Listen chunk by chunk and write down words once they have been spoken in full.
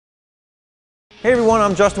Hey everyone,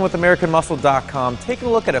 I'm Justin with AmericanMuscle.com, taking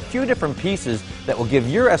a look at a few different pieces that will give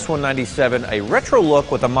your S197 a retro look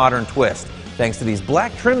with a modern twist, thanks to these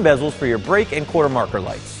black trim bezels for your brake and quarter marker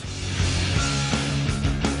lights.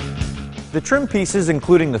 The trim pieces,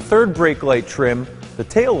 including the third brake light trim, the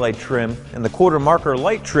tail light trim, and the quarter marker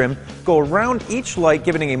light trim, go around each light,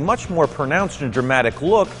 giving it a much more pronounced and dramatic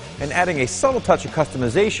look and adding a subtle touch of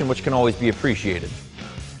customization which can always be appreciated.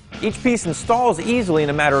 Each piece installs easily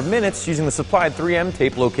in a matter of minutes using the supplied 3M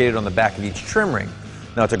tape located on the back of each trim ring.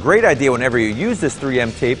 Now, it's a great idea whenever you use this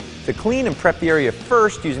 3M tape to clean and prep the area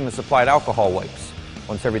first using the supplied alcohol wipes.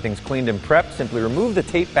 Once everything's cleaned and prepped, simply remove the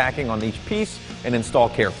tape backing on each piece and install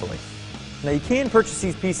carefully. Now, you can purchase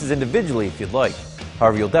these pieces individually if you'd like.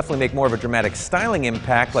 However, you'll definitely make more of a dramatic styling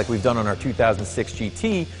impact like we've done on our 2006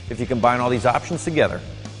 GT if you combine all these options together.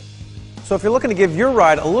 So if you're looking to give your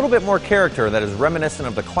ride a little bit more character that is reminiscent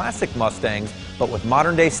of the classic Mustangs, but with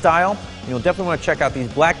modern day style, you'll definitely want to check out these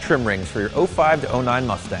black trim rings for your 05 to 09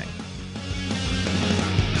 Mustang.